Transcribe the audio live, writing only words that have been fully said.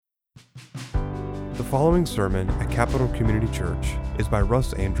following sermon at Capital Community Church is by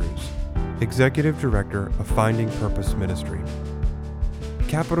Russ Andrews, Executive Director of Finding Purpose Ministry.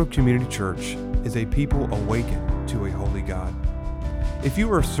 Capital Community Church is a people awakened to a holy God. If you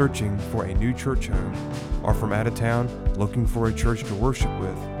are searching for a new church home, are from out of town looking for a church to worship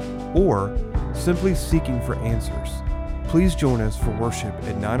with, or simply seeking for answers, please join us for worship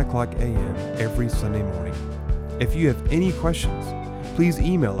at 9 o'clock a.m. every Sunday morning. If you have any questions, please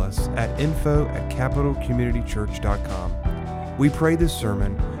email us at info@capitalcommunitychurch.com. We pray this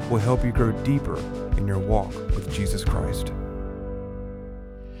sermon will help you grow deeper in your walk with Jesus Christ.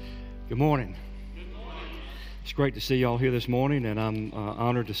 Good morning. It's great to see y'all here this morning, and I'm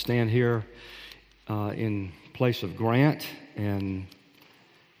honored to stand here in place of Grant and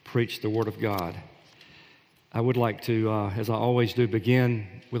preach the Word of God. I would like to, as I always do, begin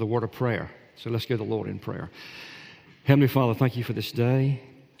with a word of prayer. So let's go to the Lord in prayer. Heavenly Father, thank you for this day.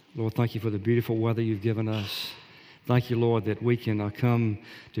 Lord, thank you for the beautiful weather you've given us. Thank you, Lord, that we can come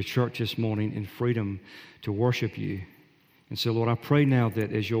to church this morning in freedom to worship you. And so, Lord, I pray now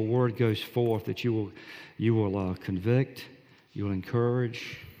that as your word goes forth, that you will convict, you will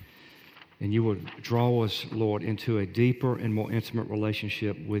encourage, and you will draw us, Lord, into a deeper and more intimate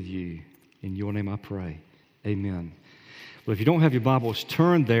relationship with you. In your name I pray. Amen. Well, if you don't have your Bibles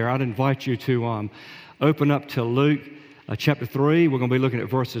turned there, I'd invite you to open up to Luke chapter 3. We're going to be looking at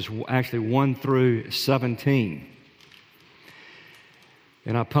verses 1 through 17.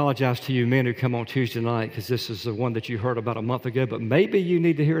 And I apologize to you men who come on Tuesday night, because this is the one that you heard about a month ago, but maybe you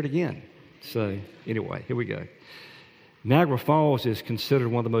need to hear it again. So anyway, here we go. Niagara Falls is considered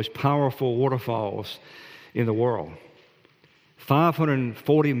one of the most powerful waterfalls in the world.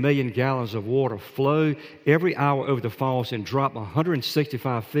 540 million gallons of water flow every hour over the falls and drop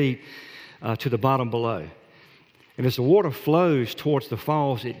 165 feet to the bottom below. And as the water flows towards the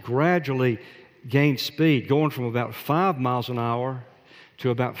falls, it gradually gains speed, going from about 5 miles an hour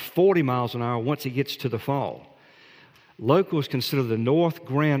to about 40 miles an hour once it gets to the fall. Locals consider the North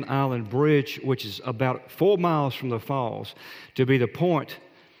Grand Island Bridge, which is about 4 miles from the falls, to be the point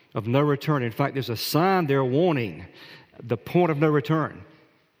of no return. In fact, there's a sign there warning the point of no return.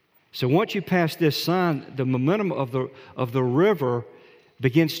 So once you pass this sign, the momentum of the river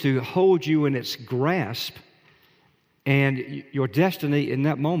begins to hold you in its grasp, and your destiny in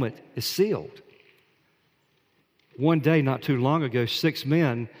that moment is sealed. One day, not too long ago, 6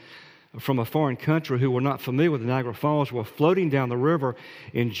 men from a foreign country who were not familiar with the Niagara Falls were floating down the river,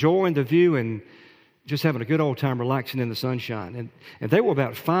 enjoying the view and just having a good old time relaxing in the sunshine. And they were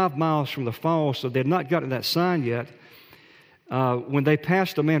about 5 miles from the falls, so they had not gotten that sign yet when they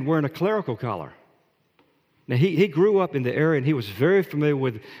passed a man wearing a clerical collar. Now, he grew up in the area, and he was very familiar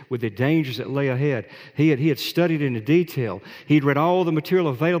with the dangers that lay ahead. He had studied in detail. He'd read all the material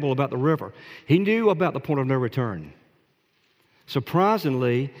available about the river. He knew about the point of no return.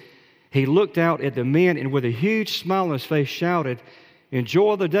 Surprisingly, he looked out at the men and with a huge smile on his face shouted,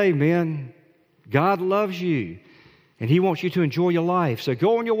 "Enjoy the day, men. God loves you, and he wants you to enjoy your life. So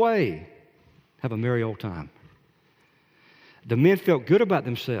go on your way. Have a merry old time." The men felt good about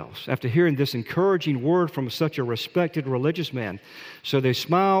themselves after hearing this encouraging word from such a respected religious man. So they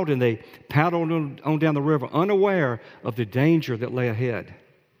smiled and they paddled on down the river, unaware of the danger that lay ahead.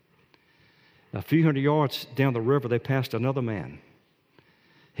 A few hundred yards down the river, they passed another man.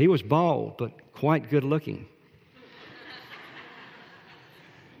 He was bald, but quite good looking.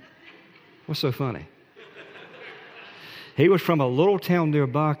 What's so funny? He was from a little town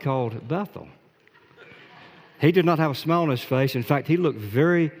nearby called Bethel. He did not have a smile on his face. In fact, he looked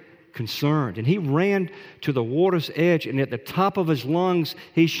very concerned. And he ran to the water's edge, and at the top of his lungs,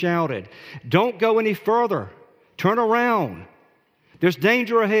 he shouted, "Don't go any further. Turn around. There's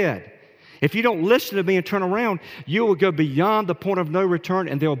danger ahead. If you don't listen to me and turn around, you will go beyond the point of no return,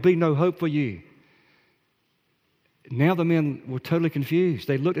 and there will be no hope for you." Now the men were totally confused.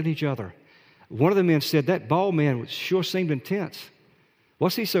 They looked at each other. One of the men said, "That bald man sure seemed intense.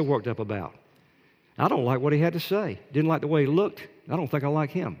 What's he so worked up about? I don't like what he had to say. Didn't like the way he looked. I don't think I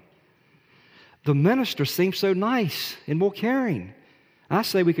like him. The minister seemed so nice and more caring. I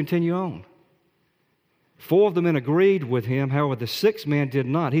say we continue on." 4 of the men agreed with him. However, the 6th man did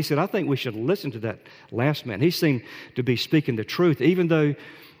not. He said, "I think we should listen to that last man. He seemed to be speaking the truth, even though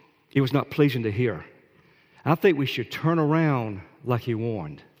it was not pleasing to hear. I think we should turn around like he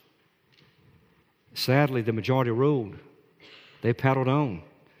warned." Sadly, the majority ruled. They paddled on.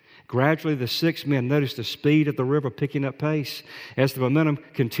 Gradually, the 6 men noticed the speed of the river picking up pace. As the momentum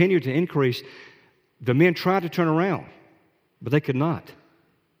continued to increase, the men tried to turn around, but they could not.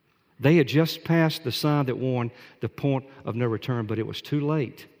 They had just passed the sign that warned the point of no return, but it was too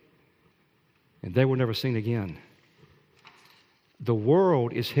late. and they were never seen again. The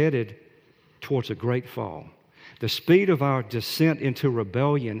world is headed towards a great fall. The speed of our descent into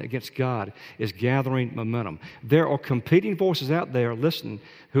rebellion against God is gathering momentum. There are competing voices out there, listen,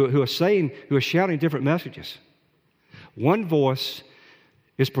 who are shouting different messages. One voice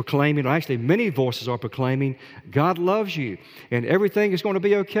is proclaiming, or actually many voices are proclaiming, God loves you and everything is going to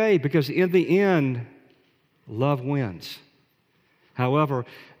be okay because in the end, love wins. However,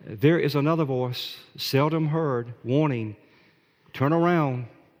 there is another voice, seldom heard, warning, turn around,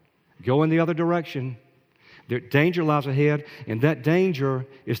 go in the other direction. Danger lies ahead, and that danger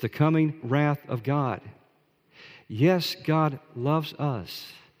is the coming wrath of God. Yes, God loves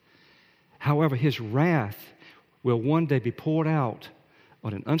us. However, His wrath will one day be poured out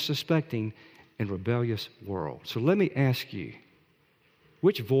on an unsuspecting and rebellious world. So let me ask you,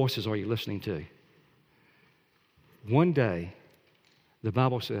 which voices are you listening to? One day, the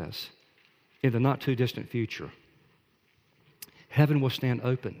Bible says, in the not too distant future, heaven will stand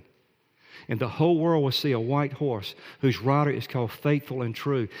open. And the whole world will see a white horse whose rider is called Faithful and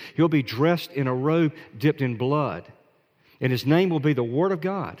True. He'll be dressed in a robe dipped in blood, and his name will be the Word of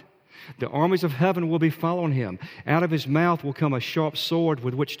God. The armies of heaven will be following him. Out of his mouth will come a sharp sword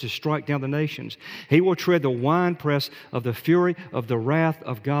with which to strike down the nations. He will tread the winepress of the fury of the wrath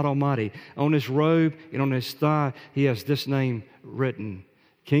of God Almighty. On his robe and on his thigh, he has this name written,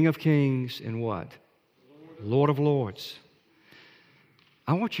 King of Kings and what? Lord of Lords.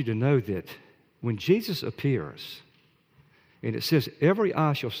 I want you to know that when Jesus appears, and it says every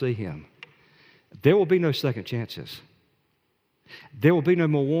eye shall see him, there will be no second chances. There will be no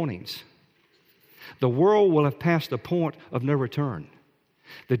more warnings. The world will have passed the point of no return.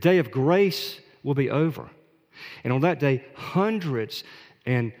 The day of grace will be over. And on that day, hundreds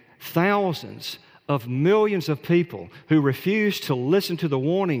and thousands of millions of people who refuse to listen to the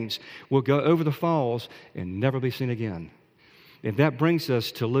warnings will go over the falls and never be seen again. And that brings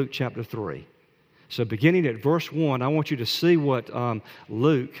us to Luke chapter 3. So beginning at verse 1, I want you to see what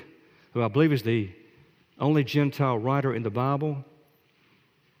Luke, who I believe is the only Gentile writer in the Bible,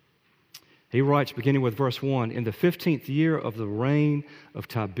 he writes beginning with verse 1, in the 15th year of the reign of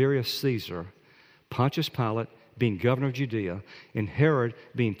Tiberius Caesar, Pontius Pilate being governor of Judea, and Herod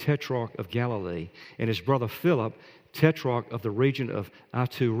being tetrarch of Galilee, and his brother Philip, tetrarch of the region of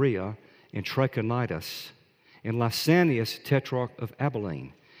Iturea and Trachonitis, and Lysanias, tetrarch of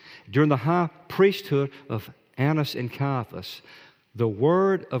Abilene. During the high priesthood of Annas and Caiaphas, the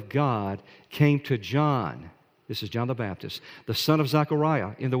word of God came to John, this is John the Baptist, the son of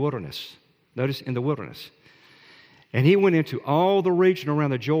Zechariah in the wilderness. Notice, in the wilderness. And he went into all the region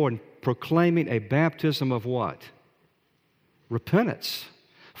around the Jordan, proclaiming a baptism of what? Repentance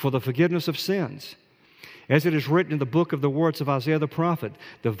for the forgiveness of sins. As it is written in the book of the words of Isaiah the prophet,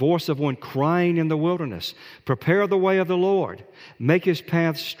 the voice of one crying in the wilderness, prepare the way of the Lord, make his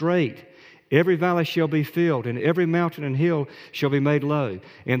path straight. Every valley shall be filled, and every mountain and hill shall be made low,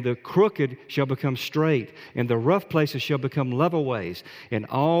 and the crooked shall become straight, and the rough places shall become level ways, and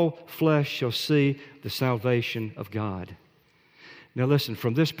all flesh shall see the salvation of God. Now listen,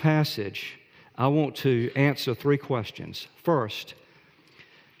 from this passage, I want to answer three questions. First,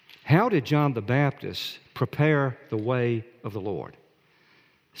 how did John the Baptist prepare the way of the Lord?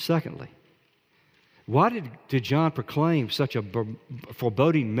 Secondly, why did John proclaim such a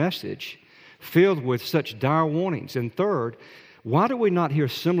foreboding message filled with such dire warnings? And third, why do we not hear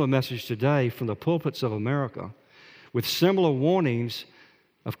similar messages today from the pulpits of America with similar warnings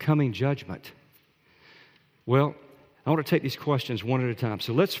of coming judgment? Well, I want to take these questions one at a time.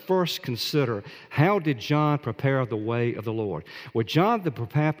 So let's first consider, how did John prepare the way of the Lord? Well, John,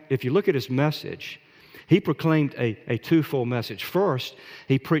 if you look at his message, he proclaimed a twofold message. First,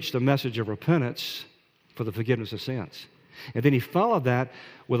 he preached a message of repentance for the forgiveness of sins. And then he followed that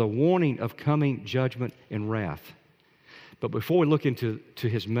with a warning of coming judgment and wrath. But before we look into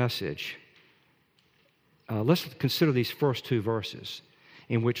his message, let's consider these first two verses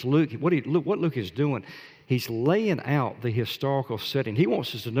in which Luke, what Luke is doing, he's laying out the historical setting. He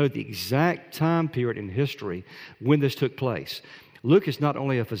wants us to know the exact time period in history when this took place. Luke is not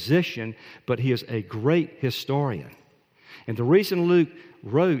only a physician, but he is a great historian. And the reason Luke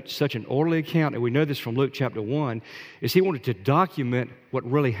wrote such an orderly account, and we know this from Luke chapter 1, is he wanted to document what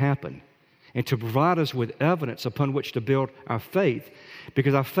really happened and to provide us with evidence upon which to build our faith,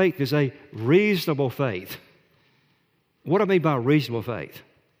 because our faith is a reasonable faith. What do I mean by reasonable faith?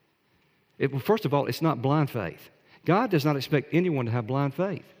 First of all, it's not blind faith. God does not expect anyone to have blind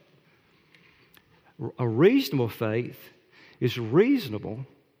faith. A reasonable faith is reasonable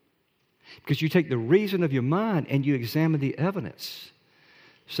because you take the reason of your mind and you examine the evidence,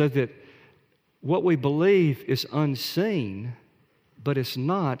 so that What we believe is unseen, but it's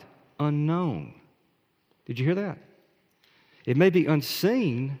not unknown. Did you hear that? It may be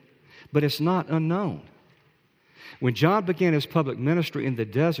unseen, but it's not unknown. When John began his public ministry in the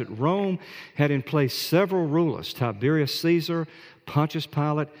desert, Rome had in place several rulers: Tiberius Caesar, Pontius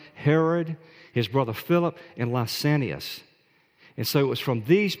Pilate, Herod, his brother Philip, and Lysanias. And so it was from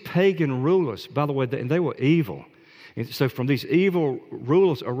these pagan rulers, by the way, and they were evil. And so from these evil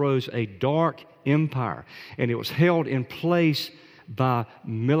rulers arose a dark empire, and it was held in place by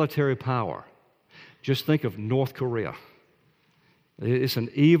military power. Just think of North Korea. It's an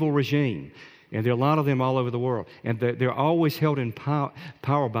evil regime, and there are a lot of them all over the world, and they're always held in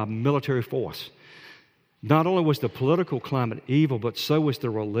power by military force. Not only was the political climate evil, but so was the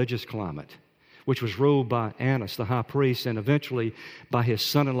religious climate, which was ruled by Annas, the high priest, and eventually by his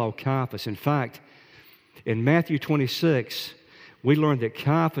son-in-law Caiaphas. In fact, in Matthew 26, we learned that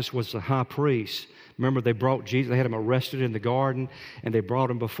Caiaphas was the high priest. Remember, they brought Jesus, they had him arrested in the garden, and they brought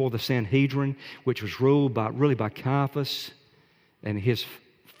him before the Sanhedrin, which was ruled by Caiaphas and his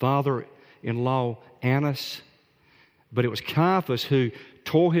father-in-law Annas. But it was Caiaphas who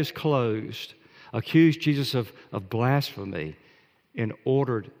tore his clothes, accused Jesus of blasphemy, and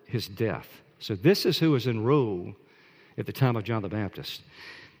ordered his death. So this is who was in rule at the time of John the Baptist.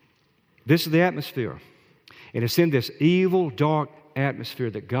 This is the atmosphere. And it's in this evil, dark atmosphere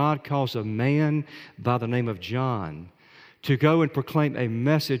that God calls a man by the name of John to go and proclaim a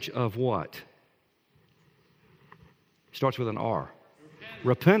message of what? Starts with an R.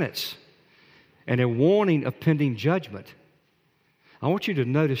 Repentance. And a warning of pending judgment. I want you to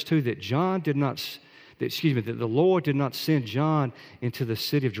notice too that that the Lord did not send John into the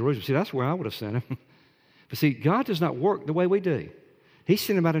city of Jerusalem. See, that's where I would have sent him. But see, God does not work the way we do. He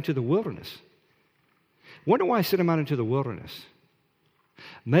sent him out into the wilderness. Wonder why he sent him out into the wilderness?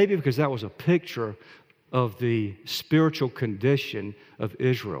 Maybe because that was a picture of the spiritual condition of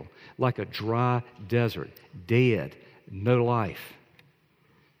Israel, like a dry desert, dead, no life.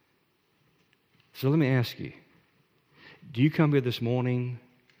 So let me ask you, do you come here this morning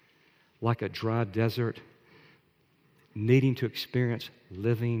like a dry desert, needing to experience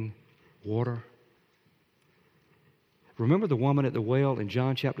living water? Remember the woman at the well in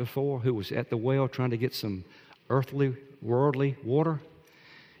John chapter 4 who was at the well trying to get some earthly, worldly water?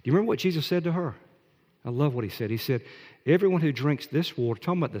 Do you remember what Jesus said to her? I love what he said. He said, everyone who drinks this water,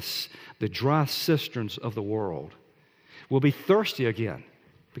 talking about the dry cisterns of the world, will be thirsty again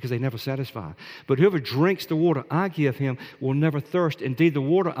because they never satisfy. But whoever drinks the water I give him will never thirst. Indeed, the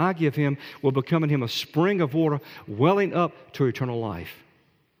water I give him will become in him a spring of water welling up to eternal life.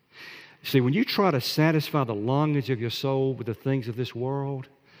 See, when you try to satisfy the longings of your soul with the things of this world,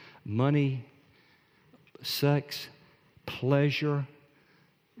 money, sex, pleasure,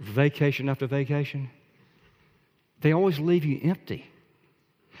 vacation after vacation, they always leave you empty.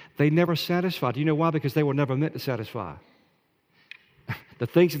 They never satisfy. Do you know why? Because they were never meant to satisfy. The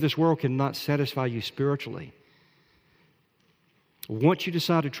things of this world cannot satisfy you spiritually. Once you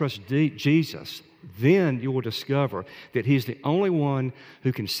decide to trust Jesus, then you will discover that He's the only one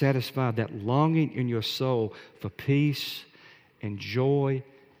who can satisfy that longing in your soul for peace and joy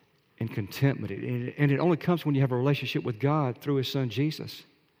and contentment. And it only comes when you have a relationship with God through His Son Jesus.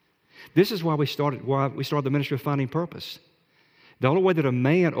 This is why we started the ministry of Finding Purpose. The only way that a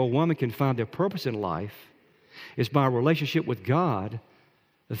man or woman can find their purpose in life is by a relationship with God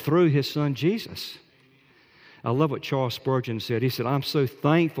through His Son Jesus. I love what Charles Spurgeon said. He said, I'm so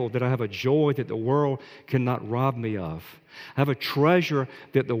thankful that I have a joy that the world cannot rob me of. I have a treasure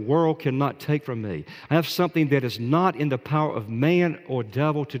that the world cannot take from me. I have something that is not in the power of man or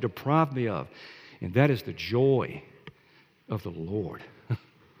devil to deprive me of. And that is the joy of the Lord.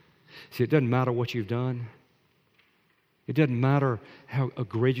 See, it doesn't matter what you've done. It doesn't matter how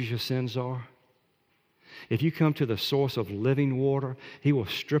egregious your sins are. If you come to the source of living water, He will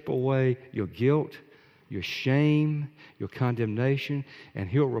strip away your guilt, your shame, your condemnation, and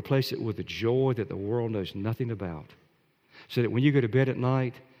He'll replace it with the joy that the world knows nothing about. So that when you go to bed at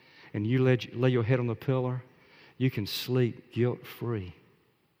night and you lay your head on the pillow, you can sleep guilt-free.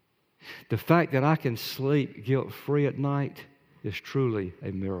 The fact that I can sleep guilt-free at night is truly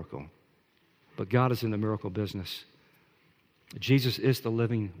a miracle. But God is in the miracle business. Jesus is the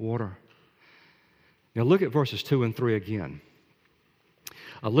living water. Now look at verses 2 and 3 again.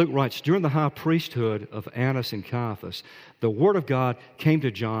 Luke writes, during the high priesthood of Annas and Caiaphas, the word of God came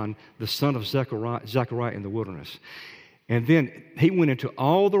to John, the son of Zechariah in the wilderness. And then he went into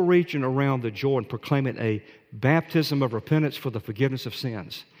all the region around the Jordan, proclaiming a baptism of repentance for the forgiveness of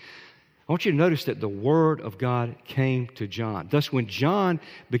sins. I want you to notice that the word of God came to John. Thus, when John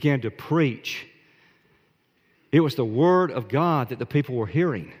began to preach, It was the Word of God that the people were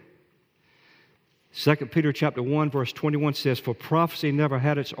hearing. 2 Peter chapter 1, verse 21 says, "For prophecy never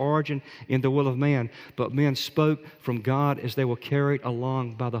had its origin in the will of man, but men spoke from God as they were carried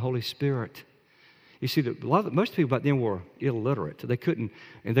along by the Holy Spirit." You see, most people back then were illiterate. They couldn't,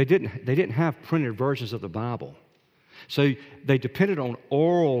 and they didn't have printed versions of the Bible. So they depended on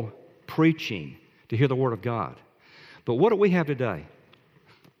oral preaching to hear the Word of God. But what do we have today?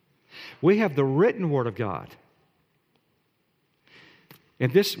 We have the written Word of God.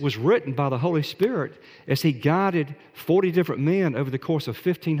 And this was written by the Holy Spirit as He guided 40 different men over the course of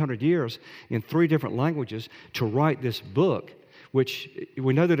 1,500 years in 3 different languages to write this book, which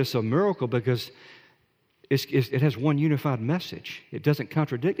we know that it's a miracle because it has one unified message. It doesn't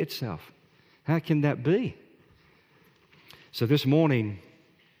contradict itself. How can that be? So this morning,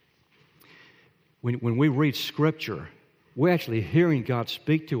 when we read Scripture, we're actually hearing God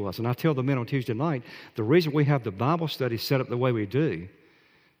speak to us. And I tell the men on Tuesday night, the reason we have the Bible study set up the way we do,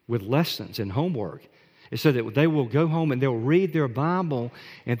 with lessons and homework, is so that they will go home and they'll read their Bible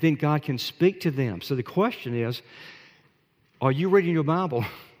and then God can speak to them. So the question is, are you reading your Bible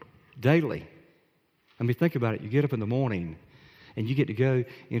daily? I mean, think about it. You get up in the morning and you get to go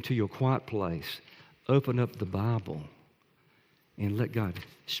into your quiet place, open up the Bible, and let God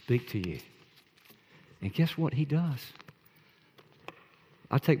speak to you. And guess what? He does.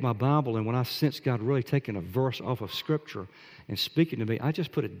 I take my Bible, and when I sense God really taking a verse off of Scripture and speaking to me, I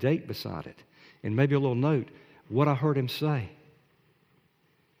just put a date beside it and maybe a little note, what I heard Him say.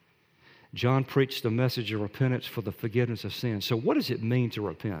 John preached the message of repentance for the forgiveness of sins. So what does it mean to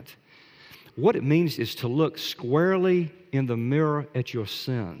repent? What it means is to look squarely in the mirror at your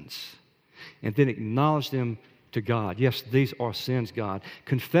sins and then acknowledge them to God. Yes, these are sins, God.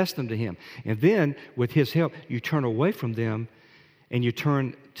 Confess them to Him. And then, with His help, you turn away from them and you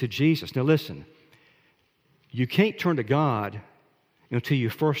turn to Jesus. Now listen, you can't turn to God until you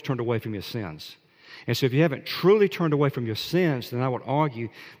first turned away from your sins. And so if you haven't truly turned away from your sins, then I would argue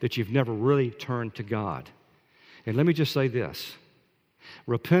that you've never really turned to God. And let me just say this.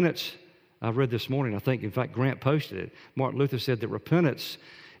 Repentance, I read this morning, I think, in fact, Grant posted it. Martin Luther said that repentance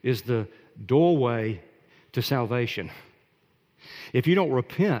is the doorway to salvation. If you don't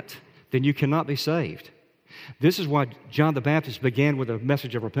repent, then you cannot be saved. This is why John the Baptist began with a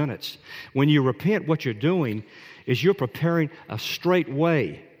message of repentance. When you repent, what you're doing is you're preparing a straight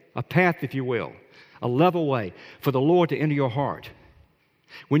way, a path, if you will, a level way for the Lord to enter your heart.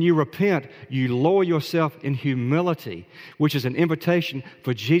 When you repent, you lower yourself in humility, which is an invitation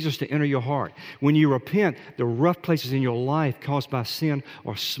for Jesus to enter your heart. When you repent, the rough places in your life caused by sin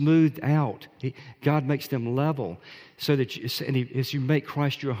are smoothed out. God makes them level so that as you make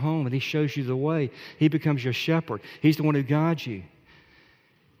Christ your home and He shows you the way, He becomes your shepherd. He's the one who guides you.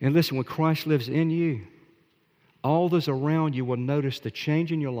 And listen, when Christ lives in you, all those around you will notice the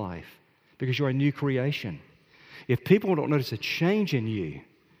change in your life because you're a new creation. If people don't notice a change in you,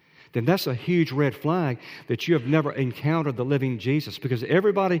 then that's a huge red flag that you have never encountered the living Jesus. Because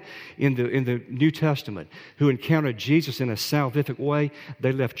everybody in the New Testament who encountered Jesus in a salvific way,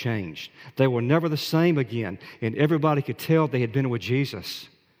 they left changed. They were never the same again, and everybody could tell they had been with Jesus.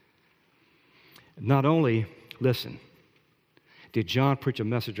 Not only, listen, did John preach a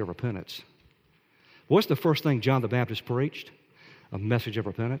message of repentance. What's the first thing John the Baptist preached? A message of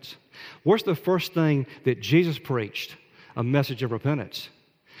repentance. What's the first thing that Jesus preached? A message of repentance.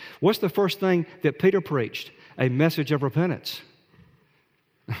 What's the first thing that Peter preached? A message of repentance.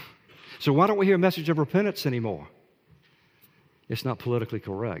 So why don't we hear a message of repentance anymore? It's not politically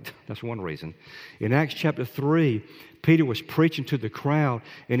correct. That's one reason. In Acts chapter 3, Peter was preaching to the crowd,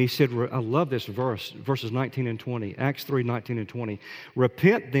 and he said, I love this verse, verses 19 and 20, Acts 3, 19 and 20.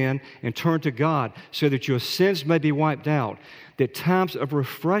 Repent then and turn to God so that your sins may be wiped out, that times of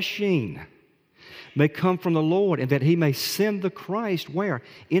refreshing may come from the Lord, and that He may send the Christ, where?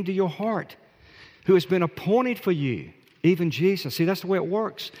 Into your heart, who has been appointed for you, even Jesus. See, that's the way it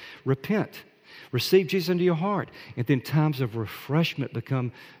works. Repent. Receive Jesus into your heart, and then times of refreshment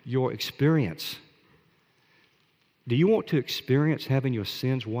become your experience. Do you want to experience having your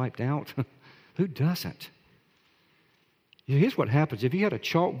sins wiped out? Who doesn't? Here's what happens. If you had a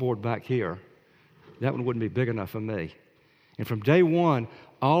chalkboard back here, that one wouldn't be big enough for me. And from day one,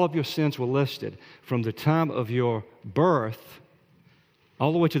 all of your sins were listed from the time of your birth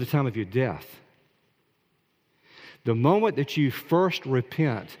all the way to the time of your death. The moment that you first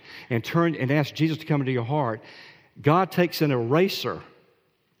repent and turn and ask Jesus to come into your heart, God takes an eraser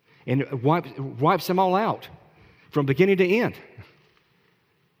and wipes them all out from beginning to end.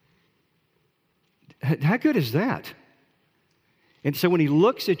 How good is that? And so when he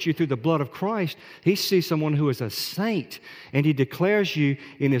looks at you through the blood of Christ, he sees someone who is a saint, and he declares you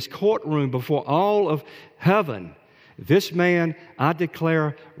in his courtroom before all of heaven, this man I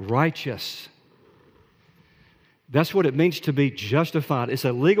declare righteous. That's what it means to be justified. It's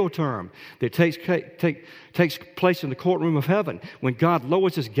a legal term that takes place in the courtroom of heaven when God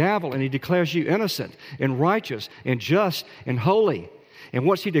lowers his gavel and he declares you innocent and righteous and just and holy. And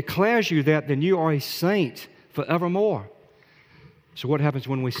once he declares you that, then you are a saint forevermore. So what happens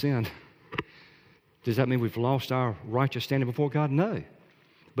when we sin? Does that mean we've lost our righteous standing before God? No.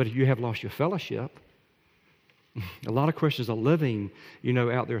 But you have lost your fellowship. A lot of Christians are living,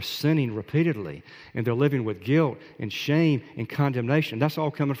 out there sinning repeatedly, and they're living with guilt and shame and condemnation. That's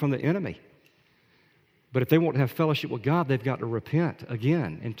all coming from the enemy. But if they want to have fellowship with God, they've got to repent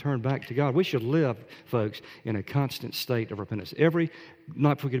again and turn back to God. We should live, folks, in a constant state of repentance. Every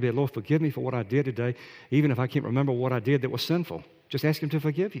night before we get to bed, Lord, forgive me for what I did today, even if I can't remember what I did that was sinful. Just ask him to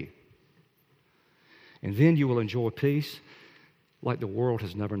forgive you. And then you will enjoy peace like the world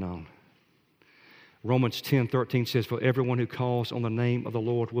has never known. Romans 10:13 says, for everyone who calls on the name of the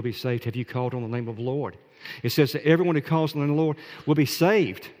Lord will be saved. Have you called on the name of the Lord? It says that everyone who calls on the name of the Lord will be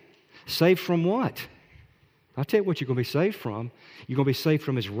saved. Saved from what? I'll tell you what you're going to be saved from. You're going to be saved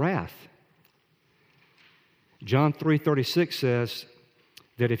from his wrath. John 3:36 says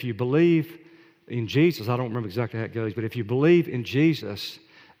that if you believe in Jesus, I don't remember exactly how it goes, but if you believe in Jesus,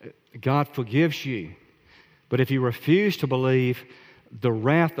 God forgives you. But if you refuse to believe, the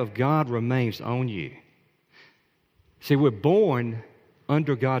wrath of God remains on you. See, we're born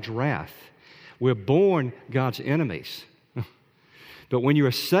under God's wrath. We're born God's enemies. But when you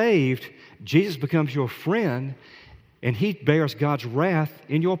are saved, Jesus becomes your friend, and he bears God's wrath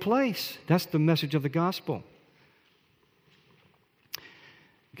in your place. That's the message of the gospel.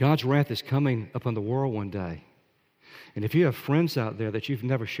 God's wrath is coming upon the world one day. And if you have friends out there that you've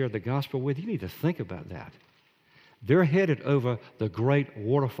never shared the gospel with, you need to think about that. They're headed over the great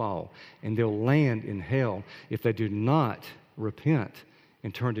waterfall, and they'll land in hell if they do not repent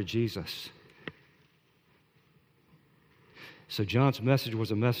and turn to Jesus. So John's message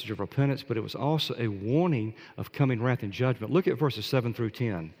was a message of repentance, but it was also a warning of coming wrath and judgment. Look at verses 7 through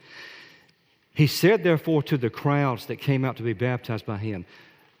 10. He said, therefore, to the crowds that came out to be baptized by him,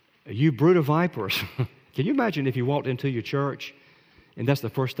 you brood of vipers. Can you imagine if you walked into your church, and that's the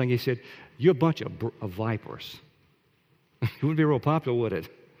first thing he said, you're a bunch of vipers. It wouldn't be real popular, would it?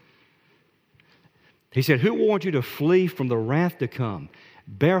 He said, who warned you to flee from the wrath to come?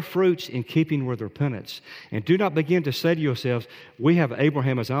 Bear fruits in keeping with repentance. And do not begin to say to yourselves, we have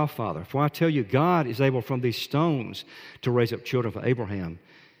Abraham as our father. For I tell you, God is able from these stones to raise up children for Abraham.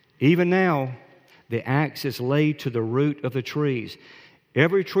 Even now, the axe is laid to the root of the trees.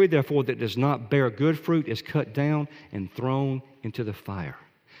 Every tree, therefore, that does not bear good fruit is cut down and thrown into the fire.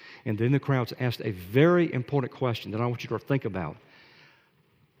 And then the crowds asked a very important question that I want you to think about.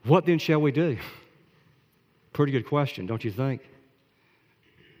 What then shall we do? Pretty good question, don't you think?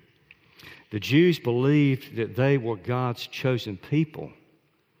 The Jews believed that they were God's chosen people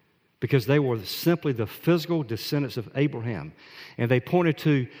because they were simply the physical descendants of Abraham. And they pointed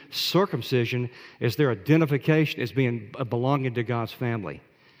to circumcision as their identification as being belonging to God's family.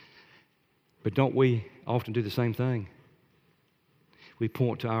 But don't we often do the same thing? We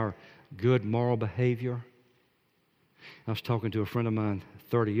point to our good moral behavior. I was talking to a friend of mine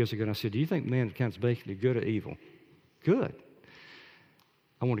 30 years ago, and I said, do you think mankind's basically good or evil? Good.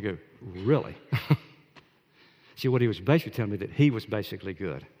 I want to go, really? See, what he was basically telling me that he was basically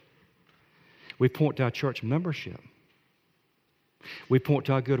good. We point to our church membership. We point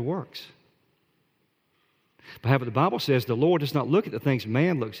to our good works. But however, the Bible says the Lord does not look at the things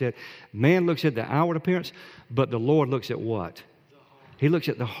man looks at. Man looks at the outward appearance, but the Lord looks at what? He looks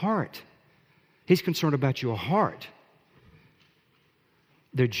at the heart. He's concerned about your heart.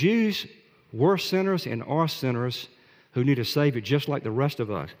 The Jews were sinners and are sinners who need a Savior just like the rest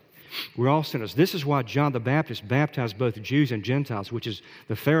of us. We're all sinners. This is why John the Baptist baptized both Jews and Gentiles, which is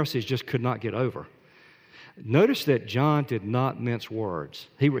the Pharisees just could not get over. Notice that John did not mince words.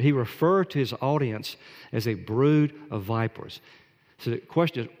 He referred to his audience as a brood of vipers. So the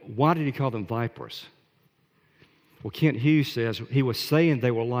question is, why did he call them vipers? Well, Kent Hughes says he was saying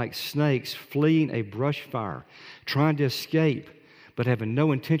they were like snakes fleeing a brush fire, trying to escape, but having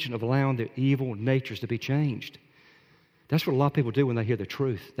no intention of allowing their evil natures to be changed. That's what a lot of people do when they hear the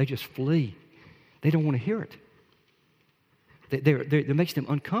truth. They just flee. They don't want to hear it. It makes them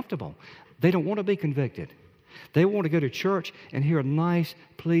uncomfortable. They don't want to be convicted. They want to go to church and hear a nice,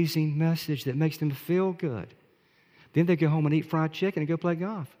 pleasing message that makes them feel good. Then they go home and eat fried chicken and go play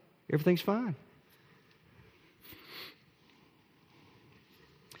golf. Everything's fine.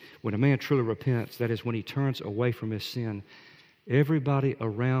 When a man truly repents, that is, when he turns away from his sin, everybody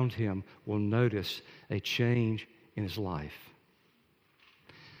around him will notice a change in his life.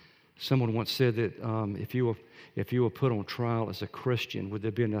 Someone once said that if you were put on trial as a Christian, would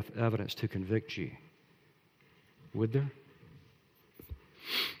there be enough evidence to convict you? Would there?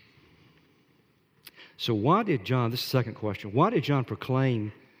 So why did John, this is the second question, why did John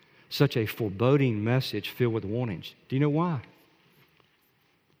proclaim such a foreboding message filled with warnings? Do you know why?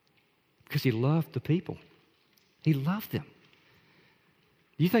 Because he loved the people. He loved them.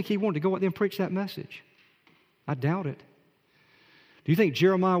 Do you think he wanted to go out there and preach that message? I doubt it. Do you think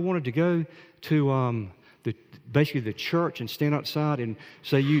Jeremiah wanted to go to basically the church and stand outside and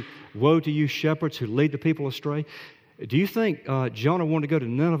say, woe to you shepherds who lead the people astray? Do you think Jonah wanted to go to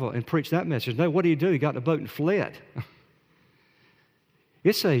Nineveh and preach that message? No, what did he do? He got in a boat and fled.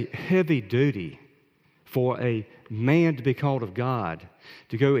 It's a heavy duty for a man to be called of God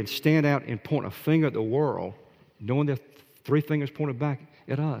to go and stand out and point a finger at the world, knowing that three fingers pointed back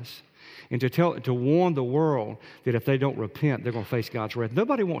at us, and to warn the world that if they don't repent, they're going to face God's wrath.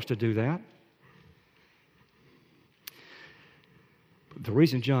 Nobody wants to do that. The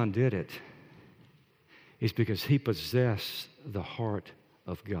reason John did it is because he possessed the heart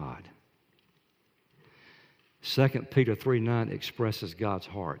of God. 2 Peter 3:9 expresses God's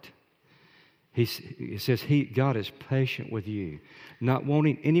heart. He says, God is patient with you, not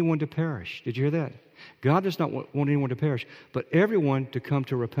wanting anyone to perish. Did you hear that? God does not want anyone to perish, but everyone to come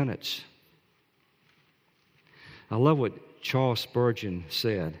to repentance. I love what Charles Spurgeon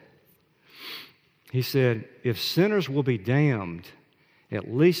said. He said, if sinners will be damned, at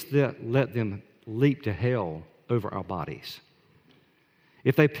least let them leap to hell over our bodies.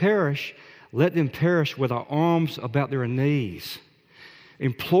 If they perish, let them perish with our arms about their knees,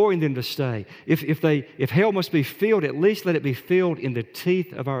 imploring them to stay. If hell must be filled, at least let it be filled in the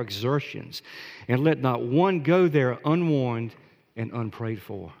teeth of our exertions, and let not one go there unwarned and unprayed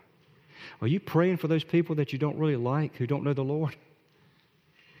for. Are you praying for those people that you don't really like, who don't know the Lord?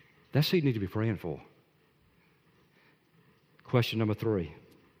 That's who you need to be praying for. Question number 3.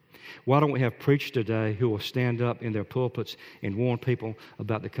 Why don't we have preachers today who will stand up in their pulpits and warn people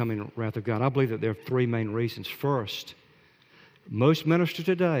about the coming wrath of God? I believe that there are 3 main reasons. First, most ministers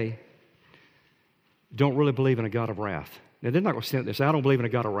today don't really believe in a God of wrath. Now, they're not going to stand there and say, I don't believe in a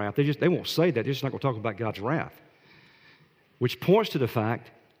God of wrath. They won't say that. They're just not going to talk about God's wrath, which points to the fact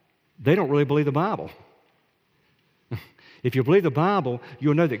they don't really believe the Bible. If you believe the Bible,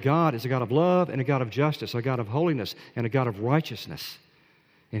 you'll know that God is a God of love and a God of justice, a God of holiness and a God of righteousness,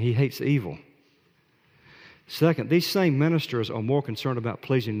 and He hates evil. Second, these same ministers are more concerned about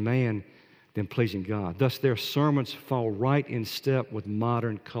pleasing man than pleasing God. Thus, their sermons fall right in step with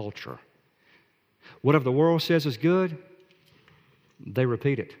modern culture. Whatever the world says is good, they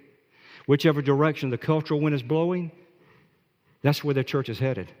repeat it. Whichever direction the cultural wind is blowing, that's where their church is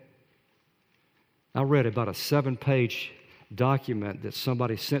headed. I read about a 7-page document that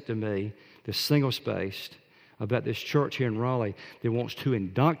somebody sent to me, that's single-spaced, about this church here in Raleigh that wants to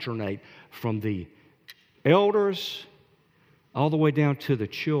indoctrinate from the elders all the way down to the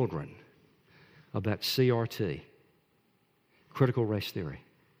children about CRT, critical race theory.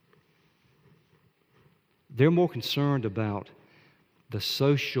 They're more concerned about the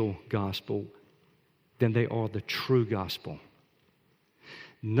social gospel than they are the true gospel.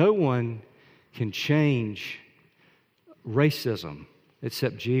 No one can change racism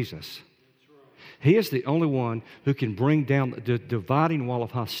except Jesus. He is the only one who can bring down the dividing wall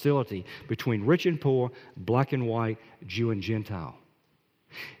of hostility between rich and poor, black and white, Jew and Gentile.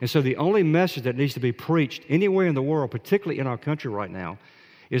 And so the only message that needs to be preached anywhere in the world, particularly in our country right now,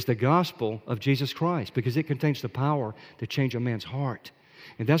 is the gospel of Jesus Christ, because it contains the power to change a man's heart.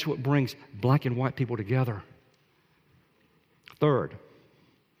 And that's what brings black and white people together. Third,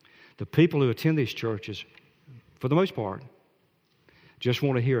 the people who attend these churches, for the most part, just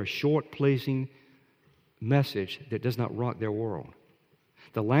want to hear a short, pleasing message that does not rock their world.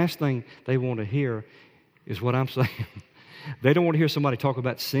 The last thing they want to hear is what I'm saying. They don't want to hear somebody talk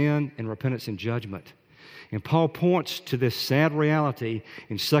about sin and repentance and judgment. And Paul points to this sad reality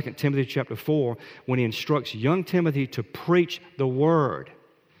in 2 Timothy chapter 4 when he instructs young Timothy to preach the word.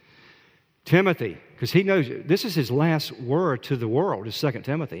 Timothy, because he knows this is his last word to the world, is 2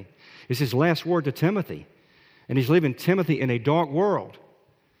 Timothy. It's his last word to Timothy. And he's leaving Timothy in a dark world.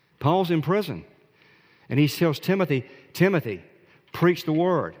 Paul's in prison. And he tells Timothy, preach the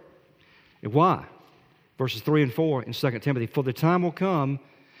word. And why? Verses 3 and 4 in 2 Timothy. For the time will come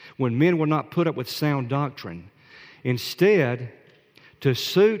when men will not put up with sound doctrine. Instead, to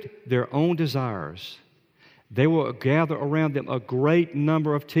suit their own desires, They will gather around them a great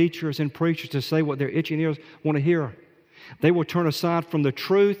number of teachers and preachers to say what their itching ears want to hear. They will turn aside from the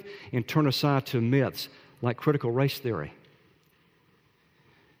truth and turn aside to myths like critical race theory.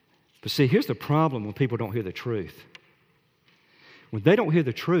 But see, here's the problem when people don't hear the truth. When they don't hear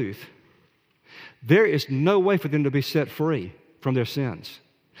the truth, there is no way for them to be set free from their sins.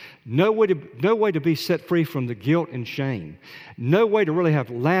 No way to be set free from the guilt and shame. No way to really have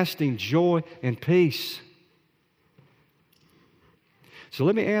lasting joy and peace. So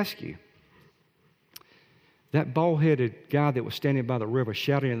let me ask you, that bald-headed guy that was standing by the river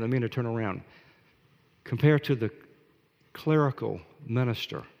shouting at the men to turn around, compared to the clerical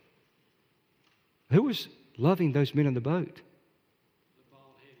minister, who was loving those men in the boat? The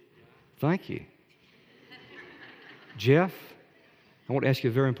bald-headed guy. Thank you. Jeff, I want to ask you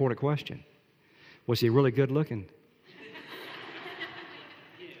a very important question. Was he really good looking?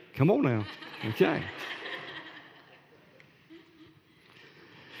 Yeah. Come on now. Okay.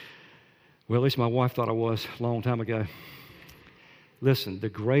 Well, at least my wife thought I was a long time ago. Listen, the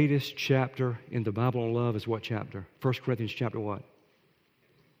greatest chapter in the Bible on love is what chapter? 1 Corinthians chapter what?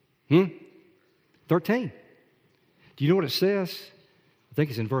 13. Do you know what it says? I think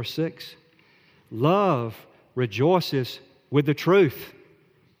it's in verse 6. Love rejoices with the truth.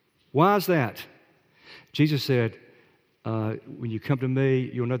 Why is that? Jesus said, when you come to me,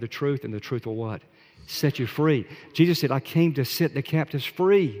 you'll know the truth, and the truth will what? Set you free. Jesus said, I came to set the captives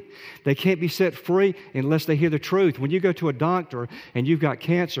free. They can't be set free unless they hear the truth. When you go to a doctor and you've got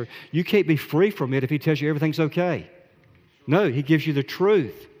cancer, you can't be free from it if he tells you everything's okay. No, he gives you the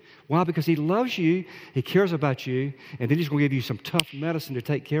truth. Why? Because he loves you, he cares about you, and then he's going to give you some tough medicine to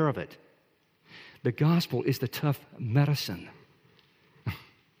take care of it. The gospel is the tough medicine.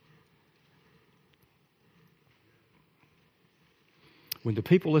 When the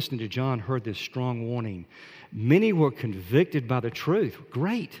people listening to John heard this strong warning, many were convicted by the truth.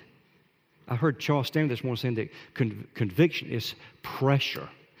 Great. I heard Charles Stanley this morning saying that conviction is pressure.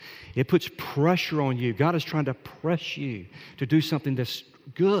 It puts pressure on you. God is trying to press you to do something that's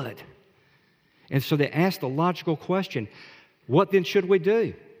good. And so they asked the logical question, what then should we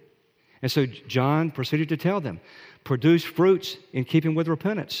do? And so John proceeded to tell them, produce fruits in keeping with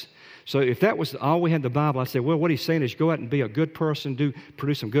repentance. So if that was all we had in the Bible, I'd say, well, what he's saying is go out and be a good person,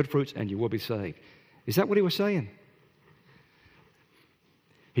 produce some good fruits, and you will be saved. Is that what he was saying?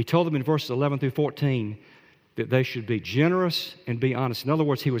 He told them in verses 11 through 14 that they should be generous and be honest. In other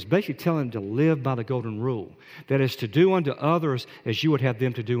words, he was basically telling them to live by the golden rule. That is, to do unto others as you would have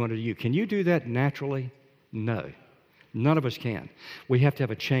them to do unto you. Can you do that naturally? No. None of us can. We have to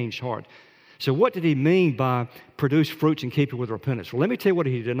have a changed heart. So what did he mean by produce fruits in keeping with repentance? Well, let me tell you what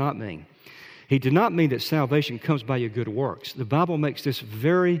he did not mean. He did not mean that salvation comes by your good works. The Bible makes this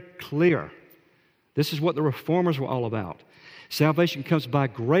very clear. This is what the reformers were all about. Salvation comes by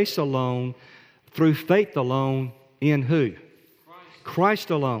grace alone, through faith alone, in who?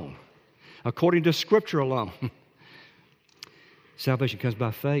 Christ alone, according to Scripture alone. Salvation comes by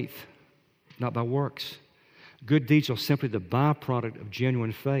faith, not by works. Good deeds are simply the byproduct of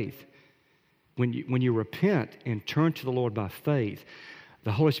genuine faith. When you repent and turn to the Lord by faith,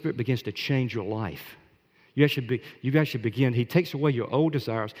 the Holy Spirit begins to change your life. You actually begin, he takes away your old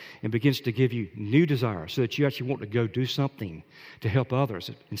desires and begins to give you new desires so that you actually want to go do something to help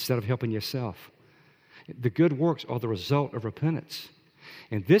others instead of helping yourself. The good works are the result of repentance.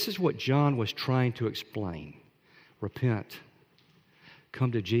 And this is what John was trying to explain. Repent.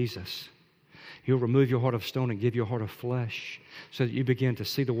 Come to Jesus. He'll remove your heart of stone and give you a heart of flesh so that you begin to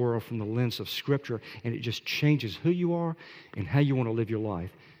see the world from the lens of Scripture, and it just changes who you are and how you want to live your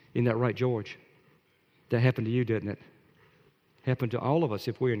life. Isn't that right, George? That happened to you, didn't it? Happened to all of us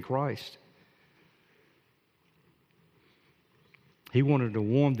if we're in Christ. He wanted to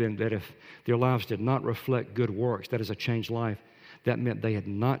warn them that if their lives did not reflect good works, that is a changed life, that meant they had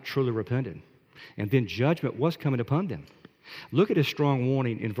not truly repented. And then judgment was coming upon them. Look at his strong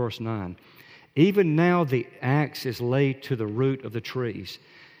warning in verse 9. Even now the axe is laid to the root of the trees.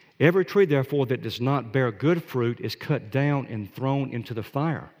 Every tree, therefore, that does not bear good fruit is cut down and thrown into the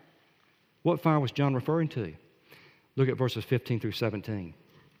fire. What fire was John referring to? Look at verses 15 through 17.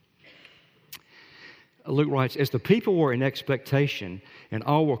 Luke writes, as the people were in expectation and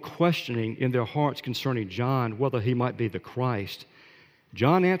all were questioning in their hearts concerning John whether he might be the Christ,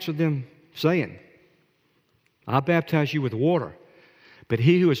 John answered them, saying, I baptize you with water, but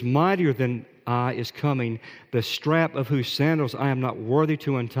he who is mightier than I is coming, the strap of whose sandals I am not worthy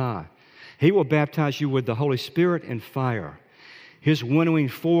to untie. He will baptize you with the Holy Spirit and fire. His winnowing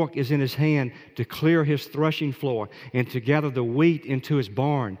fork is in his hand to clear his threshing floor and to gather the wheat into his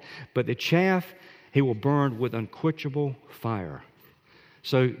barn, but the chaff He will burn with unquenchable fire.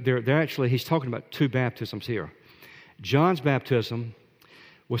 So he's talking about two baptisms here. John's baptism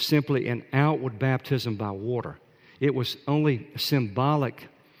was simply an outward baptism by water. It was only symbolic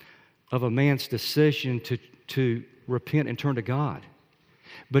of a man's decision to repent and turn to God.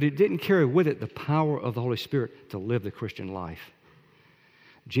 But it didn't carry with it the power of the Holy Spirit to live the Christian life.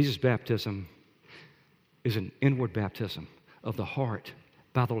 Jesus' baptism is an inward baptism of the heart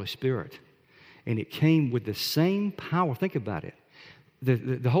by the Holy Spirit. And it came with the same power. Think about it.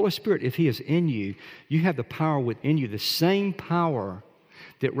 The Holy Spirit, if He is in you, you have the power within you, the same power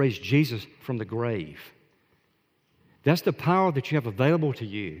that raised Jesus from the grave. That's the power that you have available to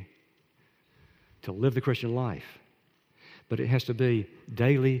you to live the Christian life. But it has to be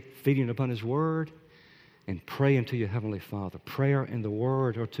daily feeding upon His Word and praying to your Heavenly Father. Prayer and the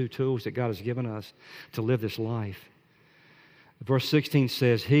Word are two tools that God has given us to live this life. Verse 16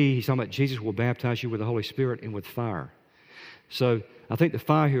 says, He's talking about Jesus will baptize you with the Holy Spirit and with fire. So I think the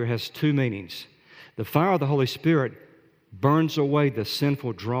fire here has two meanings. The fire of the Holy Spirit burns away the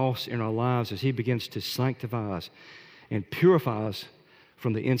sinful dross in our lives as He begins to sanctify us and purify us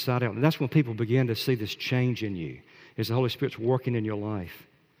from the inside out. And that's when people begin to see this change in you, as the Holy Spirit's working in your life.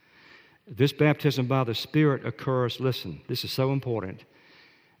 This baptism by the Spirit occurs, listen, this is so important,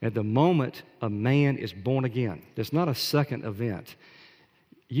 at the moment a man is born again. There's not a second event.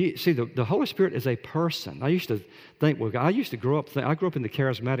 You see, the Holy Spirit is a person. I used to think, I grew up in the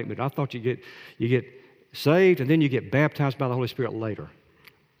charismatic movement. I thought you get saved and then you get baptized by the Holy Spirit later.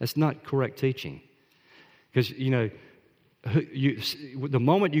 That's not correct teaching. Because, the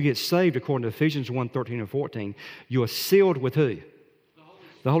moment you get saved, according to Ephesians 1:13 and 14, you are sealed with who?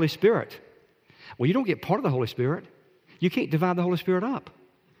 The Holy Spirit. Well, you don't get part of the Holy Spirit. You can't divide the Holy Spirit up.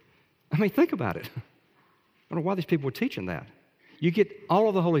 I mean, think about it. I don't know why these people were teaching that. You get all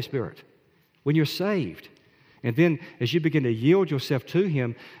of the Holy Spirit when you're saved. And then as you begin to yield yourself to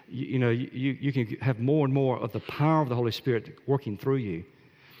Him, you can have more and more of the power of the Holy Spirit working through you.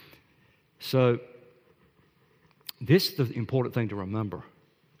 So this is the important thing to remember.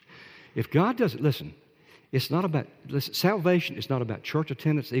 If God doesn't, listen, salvation is not about church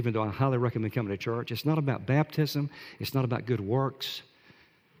attendance, even though I highly recommend coming to church. It's not about baptism. It's not about good works.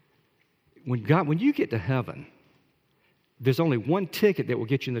 When you get to heaven, there's only one ticket that will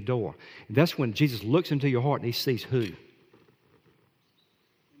get you in the door. And that's when Jesus looks into your heart and He sees who?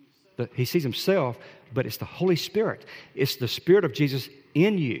 He sees Himself, but it's the Holy Spirit. It's the Spirit of Jesus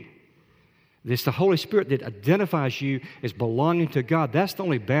in you. It's the Holy Spirit that identifies you as belonging to God. That's the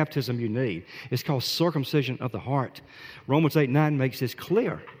only baptism you need. It's called circumcision of the heart. Romans 8:9 makes this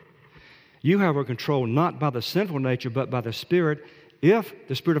clear. You have a control not by the sinful nature, but by the Spirit, if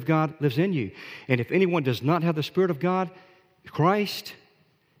the Spirit of God lives in you. And if anyone does not have the Spirit of God, Christ,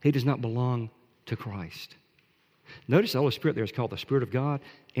 he does not belong to Christ. Notice the Holy Spirit there is called the Spirit of God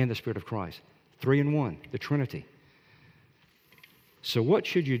and the Spirit of Christ. 3 in 1, the Trinity. So what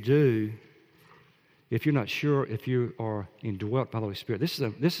should you do if you're not sure if you are indwelt by the Holy Spirit? This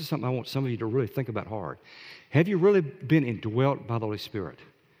is something I want some of you to really think about hard. Have you really been indwelt by the Holy Spirit?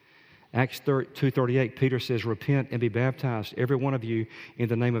 Acts 2:38, Peter says, repent and be baptized, every one of you, in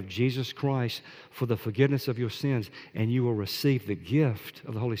the name of Jesus Christ for the forgiveness of your sins, and you will receive the gift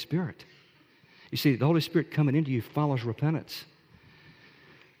of the Holy Spirit. You see, the Holy Spirit coming into you follows repentance.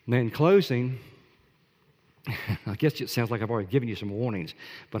 Now, in closing, I guess it sounds like I've already given you some warnings,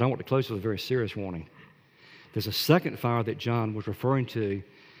 but I want to close with a very serious warning. There's a second fire that John was referring to,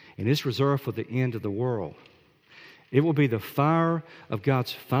 and it's reserved for the end of the world. It will be the fire of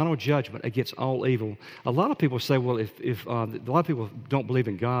God's final judgment against all evil. A lot of people say, well, a lot of people don't believe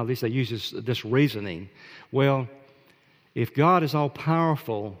in God, at least they use this reasoning. Well, if God is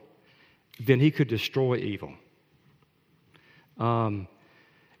all-powerful, then He could destroy evil.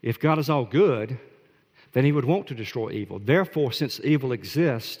 If God is all good, then He would want to destroy evil. Therefore, since evil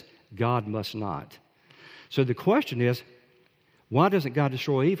exists, God must not. So the question is, why doesn't God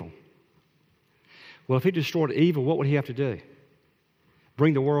destroy evil? Well, if He destroyed evil, what would He have to do?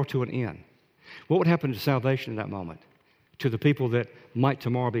 Bring the world to an end. What would happen to salvation in that moment? To the people that might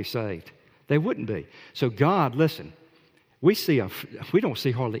tomorrow be saved? They wouldn't be. So God, listen, we don't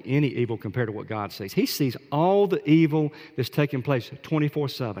see hardly any evil compared to what God sees. He sees all the evil that's taking place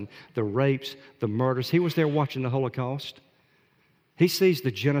 24/7, the rapes, the murders. He was there watching the Holocaust. He sees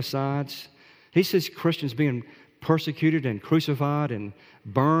the genocides. He sees Christians being persecuted and crucified and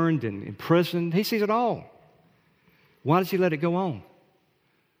burned and imprisoned. He sees it all. Why does He let it go on?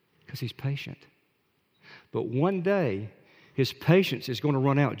 Because He's patient. But one day, His patience is going to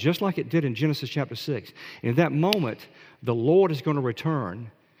run out, just like it did in Genesis chapter 6. In that moment, the Lord is going to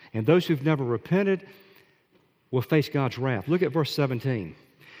return, And those who've never repented will face God's wrath. Look at verse 17.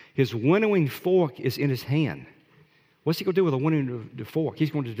 His winnowing fork is in his hand. What's he going to do with a winnowing fork?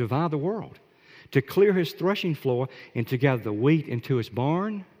 He's going to divide the world, to clear his threshing floor and to gather the wheat into his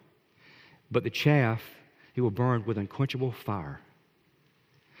barn, but the chaff he will burn with unquenchable fire.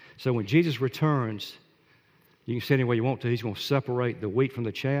 So when Jesus returns, you can say any way you want to, he's going to separate the wheat from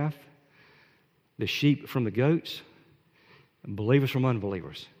the chaff, the sheep from the goats, and believers from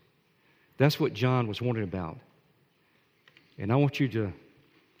unbelievers. That's what John was warning about. And I want to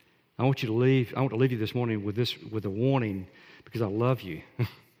leave you this morning with a warning, because I love you.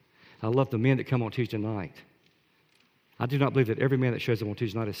 I love the men that come on Tuesday night. I do not believe that every man that shows up on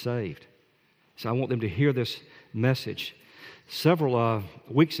Tuesday night is saved. So I want them to hear this message. Several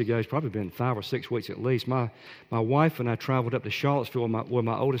weeks ago, it's probably been 5 or 6 weeks at least, my wife and I traveled up to Charlottesville where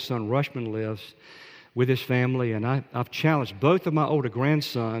my oldest son Rushman lives with his family, and I've challenged both of my older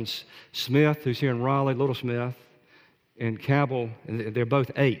grandsons, Smith, who's here in Raleigh, Little Smith, and Cabell, and they're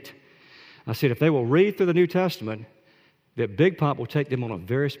both 8. I said, if they will read through the New Testament, that Big Pop will take them on a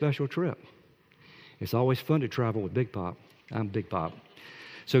very special trip. It's always fun to travel with Big Pop. I'm Big Pop.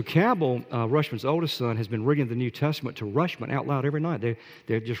 So Cabell, Rushman's oldest son, has been reading the New Testament to Rushman out loud every night.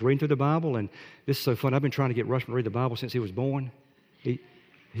 They're just reading through the Bible, and this is so fun. I've been trying to get Rushman to read the Bible since he was born. He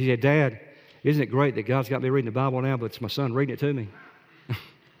said, Dad, isn't it great that God's got me reading the Bible now, but it's my son reading it to me?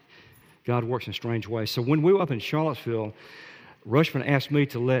 God works in strange ways. So when we were up in Charlottesville, Rushman asked me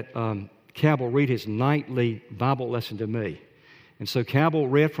to let Cabell read his nightly Bible lesson to me. And so Cabell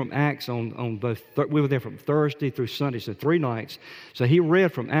read from Acts on both, we were there from Thursday through Sunday, so 3 nights. So he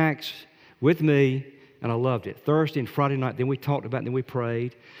read from Acts with me, and I loved it. Thursday and Friday night, then we talked about it, and then we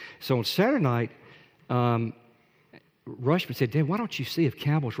prayed. So on Saturday night, Rushman said, Dad, why don't you see if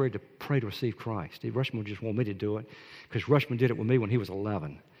Cabell's ready to pray to receive Christ? Rushman just wanted me to do it, because Rushman did it with me when he was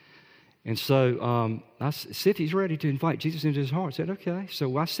 11. And so I said, if he's ready to invite Jesus into his heart, I said, okay.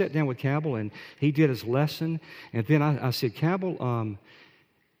 So I sat down with Cabell, and he did his lesson. And then I said, Cabell,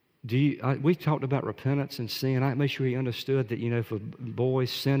 we talked about repentance and sin. I made sure he understood that, for boys,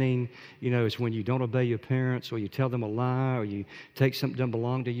 sinning, is when you don't obey your parents, or you tell them a lie, or you take something that doesn't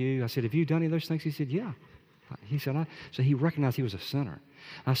belong to you. I said, have you done any of those things? He said, yeah. He said, so he recognized he was a sinner.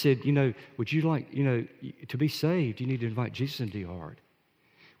 I said, would you like, to be saved, you need to invite Jesus into your heart.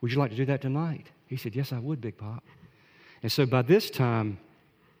 Would you like to do that tonight? He said, yes, I would, Big Pop. And so by this time,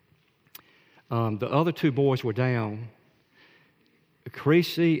 the other 2 boys were down.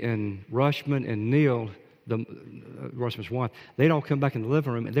 Creasy and Rushman and Neil, Rushman's wife, they'd all come back in the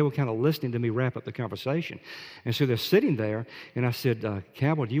living room, and they were kind of listening to me wrap up the conversation. And so they're sitting there, and I said,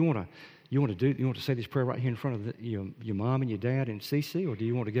 Cabell, do you want to say this prayer right here in front of your mom and your dad and Cece, or do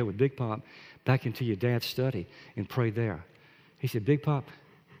you want to go with Big Pop back into your dad's study and pray there? He said, Big Pop,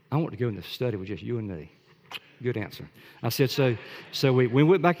 I want to go in the study with just you and me. Good answer. I said, so we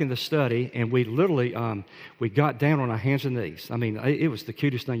went back in the study, and we literally, we got down on our hands and knees. I mean, it was the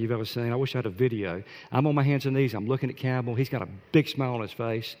cutest thing you've ever seen. I wish I had a video. I'm on my hands and knees. I'm looking at Cabell. He's got a big smile on his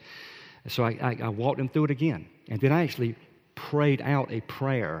face. So I walked him through it again. And then I actually prayed out a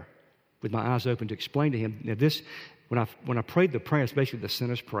prayer with my eyes open to explain to him. Now this, when I prayed the prayer, it's basically the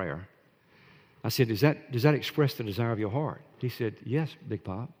sinner's prayer. I said, does that express the desire of your heart? He said, yes, Big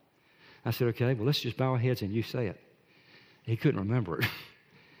Pop. I said, okay, well, let's just bow our heads and you say it. He couldn't remember it.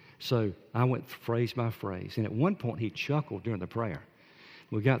 So I went phrase by phrase. And at one point, he chuckled during the prayer.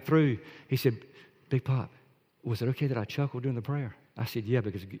 We got through. He said, Big Pop, was it okay that I chuckled during the prayer? I said, yeah,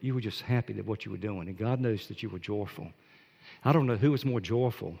 because you were just happy that what you were doing. And God knows that you were joyful. I don't know who was more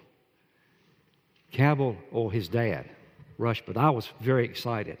joyful, Cabell or his dad, Rush, but I was very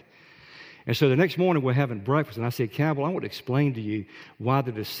excited. And so the next morning we're having breakfast, and I said, Cabell, I want to explain to you why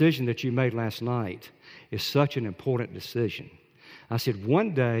the decision that you made last night is such an important decision. I said,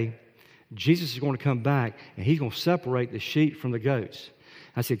 one day Jesus is going to come back, and he's going to separate the sheep from the goats.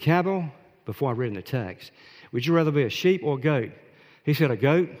 I said, Cabell, before I read in the text, would you rather be a sheep or a goat? He said, a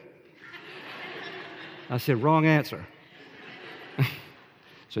goat. I said, wrong answer.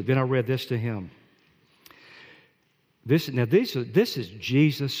 So then I read this to him. This is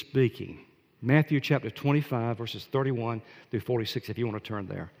Jesus speaking. Matthew chapter 25, verses 31 through 46, if you want to turn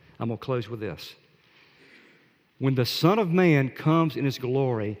there. I'm going to close with this. When the Son of Man comes in his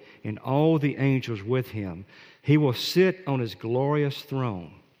glory and all the angels with him, he will sit on his glorious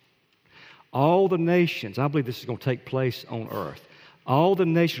throne. All the nations, I believe this is going to take place on earth. All the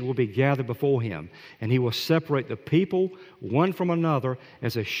nations will be gathered before him, and he will separate the people one from another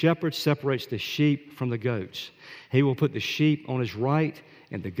as a shepherd separates the sheep from the goats. He will put the sheep on his right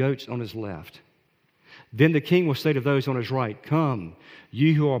and the goats on his left. Then the king will say to those on his right, come,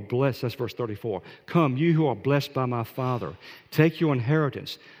 you who are blessed. That's verse 34. Come, you who are blessed by my Father. Take your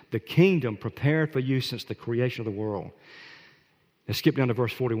inheritance, the kingdom prepared for you since the creation of the world. Now skip down to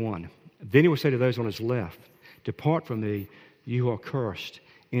verse 41. Then he will say to those on his left, depart from me, you who are cursed,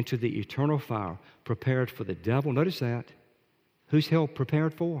 into the eternal fire prepared for the devil. Notice that. Who's hell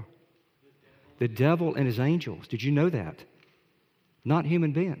prepared for? The devil and his angels. Did you know that? Not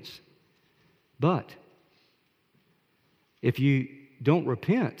human beings. But if you don't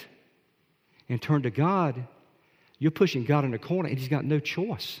repent and turn to God, you're pushing God in a corner, and he's got no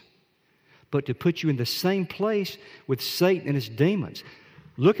choice but to put you in the same place with Satan and his demons.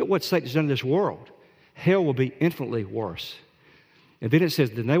 Look at what Satan's done in this world. Hell will be infinitely worse. And then it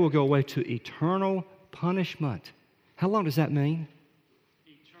says, then they will go away to eternal punishment. How long does that mean?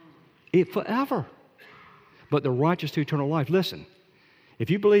 Eternal. Forever. But the righteous to eternal life. Listen, if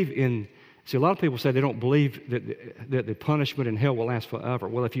you believe in, see, a lot of people say they don't believe that the punishment in hell will last forever.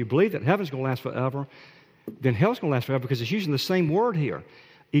 Well, if you believe that heaven's going to last forever, then hell's going to last forever, because it's using the same word here.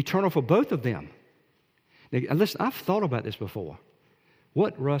 Eternal for both of them. Now, listen, I've thought about this before.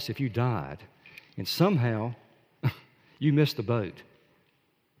 What, Russ, if you died and somehow you missed the boat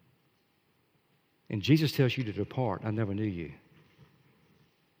and Jesus tells you to depart? I never knew you.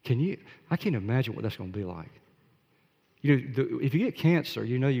 I can't imagine what that's going to be like. If you get cancer,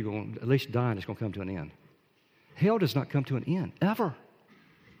 you know you're going to at least die, and it's going to come to an end. Hell does not come to an end, ever.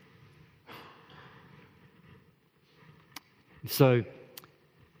 So,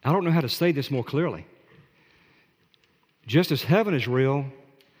 I don't know how to say this more clearly. Just as heaven is real,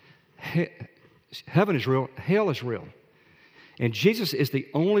 hell is real. And Jesus is the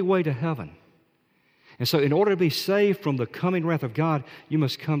only way to heaven. And so in order to be saved from the coming wrath of God, you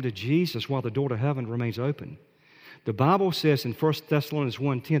must come to Jesus while the door to heaven remains open. The Bible says in 1 Thessalonians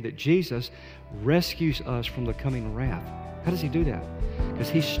 1:10 that Jesus rescues us from the coming wrath. How does he do that? Because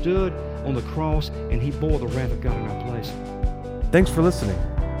he stood on the cross and he bore the wrath of God in our place. Thanks for listening.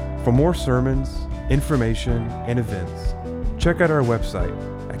 For more sermons, information, and events, check out our website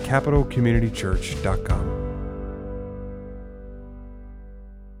at capitalcommunitychurch.com.